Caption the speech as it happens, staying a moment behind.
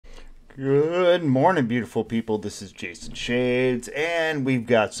Good morning, beautiful people. This is Jason Shades, and we've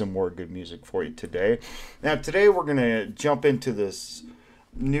got some more good music for you today. Now, today we're going to jump into this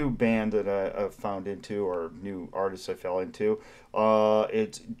new band that I've found into, or new artist I fell into.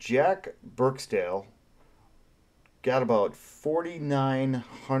 It's Jack Barksdale. Got about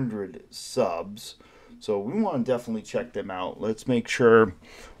 4,900 subs, so we want to definitely check them out. Let's make sure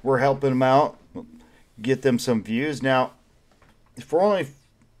we're helping them out, get them some views. Now, for only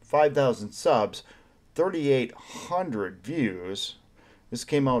 5,000 subs, 3,800 views. This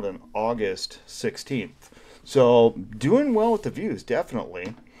came out on August 16th. So doing well with the views,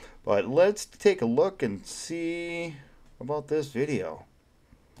 definitely. But let's take a look and see about this video.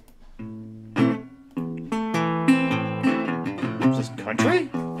 Is this country?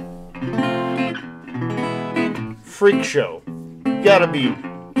 Freak show.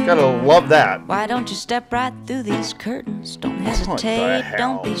 Gotta love that. Why don't you step right through these curtains? Don't hesitate,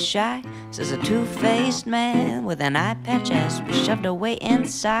 don't be shy. Says a two-faced man with an eye patch has to be shoved away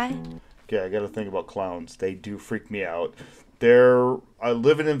inside. Okay, I gotta think about clowns. They do freak me out.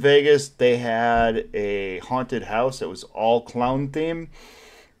 Living in Vegas, they had a haunted house that was all clown themed.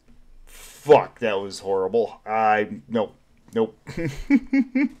 Fuck, that was horrible. Nope. No.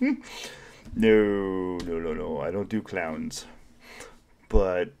 I don't do clowns.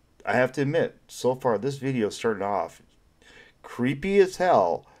 But I have to admit, so far this video started off creepy as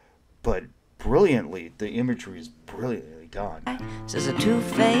hell, but brilliantly. The imagery is brilliantly done. Says a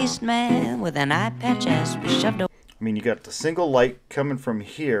two-faced man with an eye patch has to be shoved away. I mean, you got the single light coming from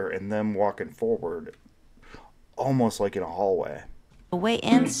here and them walking forward, almost like in a hallway. Away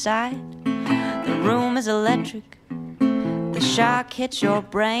inside, the room is electric. The shock hits your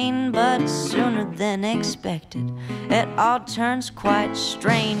brain, but sooner than expected. It all turns quite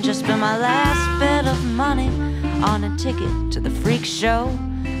strange. I spent my last bit of money on a ticket to the freak show.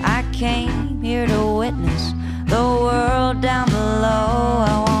 I came here to witness the world down below.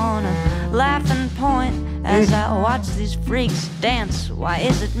 I wanna laugh and point as I watch these freaks dance. Why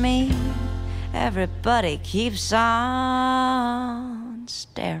is it me? Everybody keeps on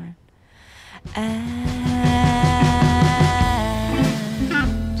staring at.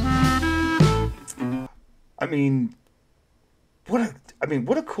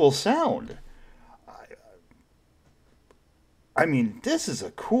 What a cool sound. This is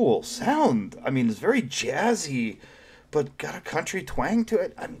a cool sound. It's very jazzy, but got a country twang to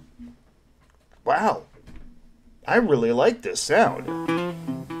it. Wow. I really like this sound.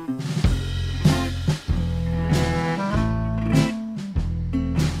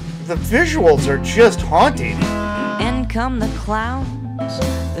 The visuals are just haunting. In come the clowns,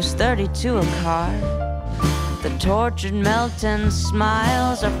 there's 32 a car. The tortured, melting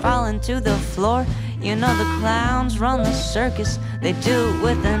smiles are falling to the floor. You know the clowns run the circus, they do it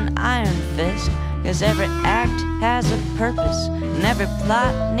with an iron fist. 'Cause every act has a purpose, and every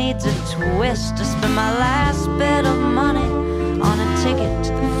plot needs a twist. I spent my last bit of money on a ticket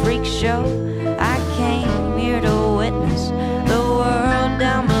to the freak show. I came here to witness the world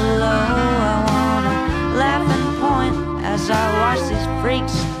down below. I wanna laugh and point as I watch these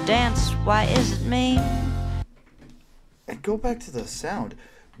freaks dance. Why is it me? And go back to the sound.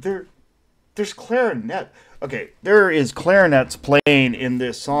 There's clarinet. Okay, there is clarinets playing in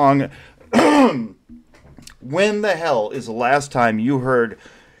this song. When the hell is the last time you heard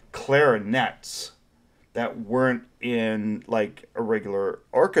clarinets that weren't in like a regular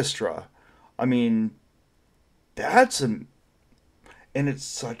orchestra? And it's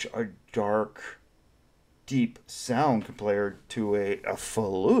such a dark, deep sound compared to a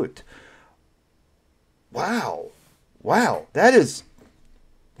flute. Wow, what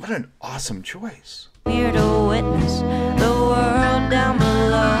an awesome choice. Here to witness the world down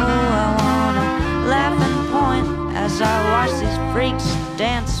below. I wanna laugh and point as I watch these freaks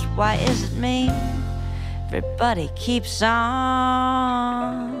dance. Why is it me? Everybody keeps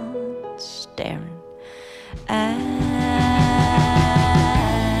on staring at.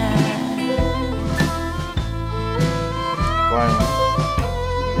 Wow.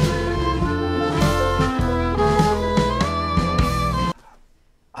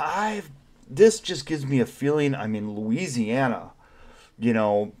 This just gives me a feeling I'm in Louisiana,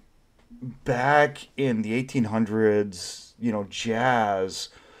 back in the 1800s, jazz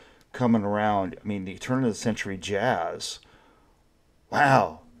coming around. The turn of the century jazz.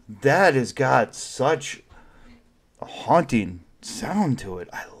 Wow, that has got such a haunting sound to it.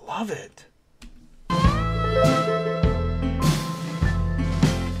 I love it.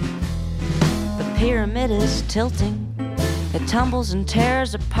 The pyramid is tilting. It tumbles and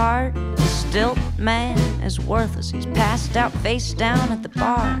tears apart. The stilt man is worthless. He's passed out face down at the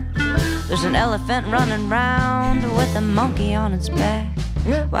bar. There's an elephant running round with a monkey on its back,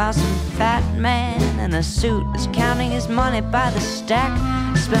 while some fat man in a suit is counting his money by the stack.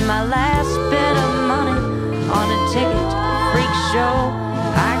 I spent my last bit of money on a ticket to the freak show.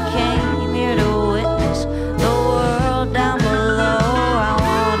 I came here to witness the world down below. I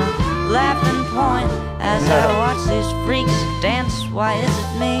wanna laugh and point as I watch these freaks dance. Why is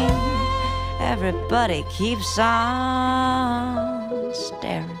it me? Everybody keeps on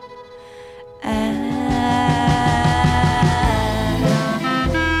staring at.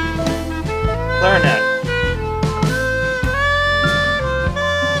 Clarinet.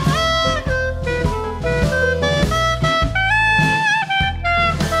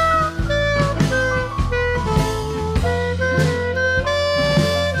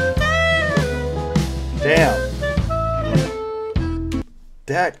 Damn.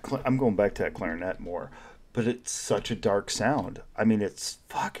 I'm going back to that clarinet more, but it's such a dark sound. I mean, it's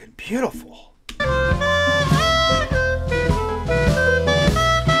fucking beautiful.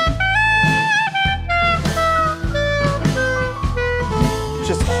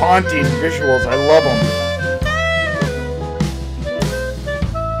 Just haunting visuals. I love them.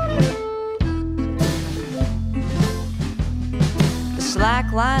 The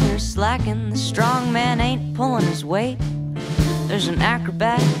slack liner's slacking, the strong man ain't pulling his weight. There's an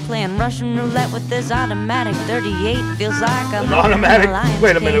acrobat playing Russian roulette with his automatic 38. Feels like I'm an automatic.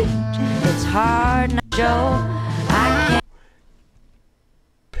 Wait a minute. It's hard not to show. I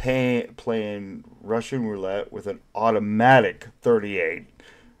can't. Playing Russian roulette with an automatic 38.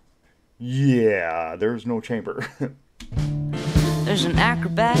 Yeah, there's no chamber. There's an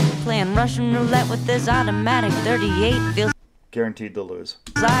acrobat playing Russian roulette with his automatic 38. Feels guaranteed to lose.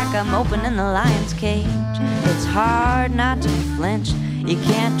 like I'm opening the lion's cage. It's hard not to flinch. You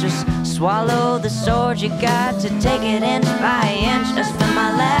can't just swallow the sword. You got to take it inch by inch. I spent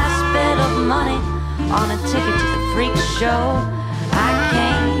my last bit of money on a ticket to the freak show. I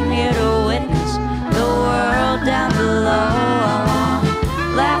came here to witness the world down below. I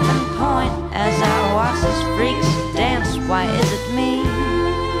wanna laugh and point as I watch these freaks dance. Why is it me?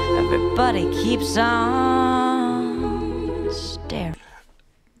 Everybody keeps on staring.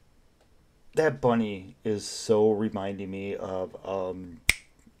 That bunny is so reminding me of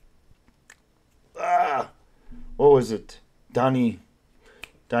what was it? Donnie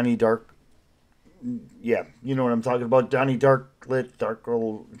Dark. Yeah, you know what I'm talking about. Donnie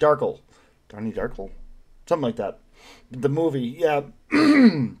Darkle. Donnie Darkle? Something like that. The movie, yeah.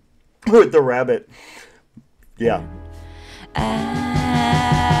 With the rabbit. Yeah.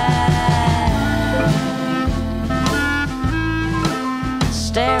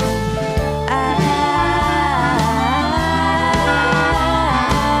 Staring.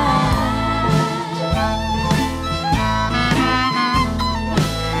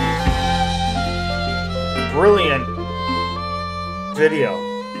 Brilliant video.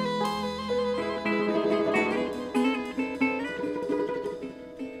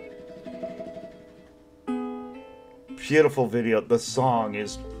 Beautiful video. The song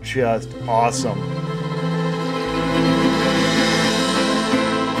is just awesome.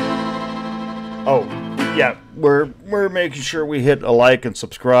 Oh, yeah, we're making sure we hit a like and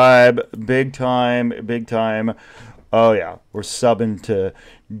subscribe. Big time, big time. Oh yeah, we're subbing to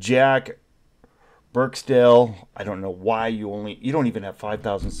Jack Barksdale. I don't know why you don't even have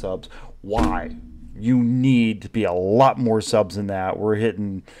 5,000 subs. Why? You need to be a lot more subs than that. We're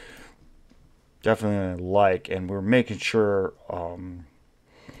hitting definitely a like, and we're making sure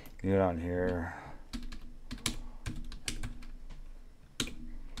get on here.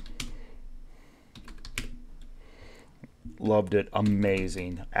 Loved it.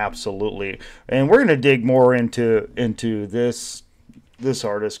 Amazing. Absolutely. And we're gonna dig more into this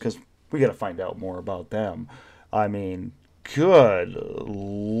artist, because we got to find out more about them. I mean, good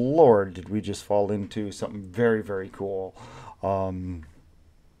Lord, did we just fall into something very, very cool.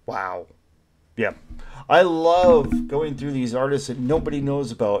 Wow. Yeah. I love going through these artists that nobody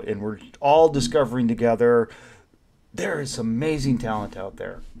knows about, and we're all discovering together. There is amazing talent out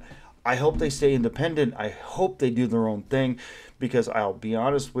there. I hope they stay independent. I hope they do their own thing, because I'll be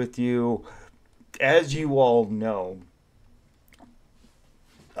honest with you, as you all know,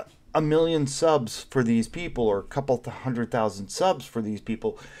 1 million subs for these people, or a couple 100,000 subs for these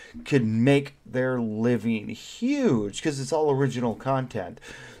people, could make their living huge, because it's all original content.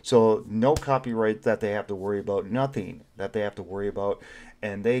 So no copyright that they have to worry about, nothing that they have to worry about,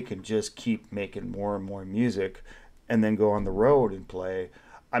 and they can just keep making more and more music and then go on the road and play.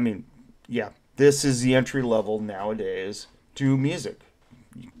 I mean, yeah, this is the entry level nowadays to music.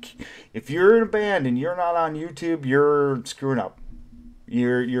 If you're in a band and you're not on YouTube, you're screwing up.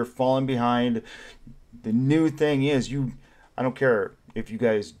 You're falling behind. The new thing is I don't care if you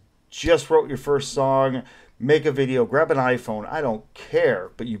guys just wrote your first song, make a video, grab an iPhone. I don't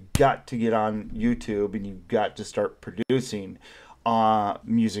care, but you've got to get on YouTube and you've got to start producing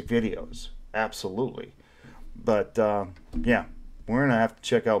music videos. Absolutely. But yeah, we're gonna have to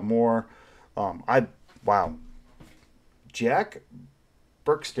check out more. Wow, Jack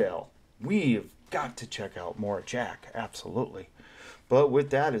Barksdale. We've got to check out more of Jack. Absolutely. But with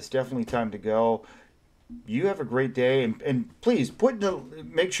that, it's definitely time to go. You have a great day, and please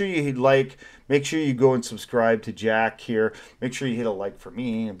make sure you make sure you go and subscribe to Jack here. Make sure you hit a like for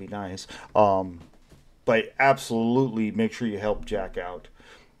me, it'd be nice. But absolutely make sure you help Jack out.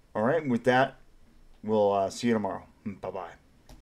 All right, with that, we'll see you tomorrow. Bye bye.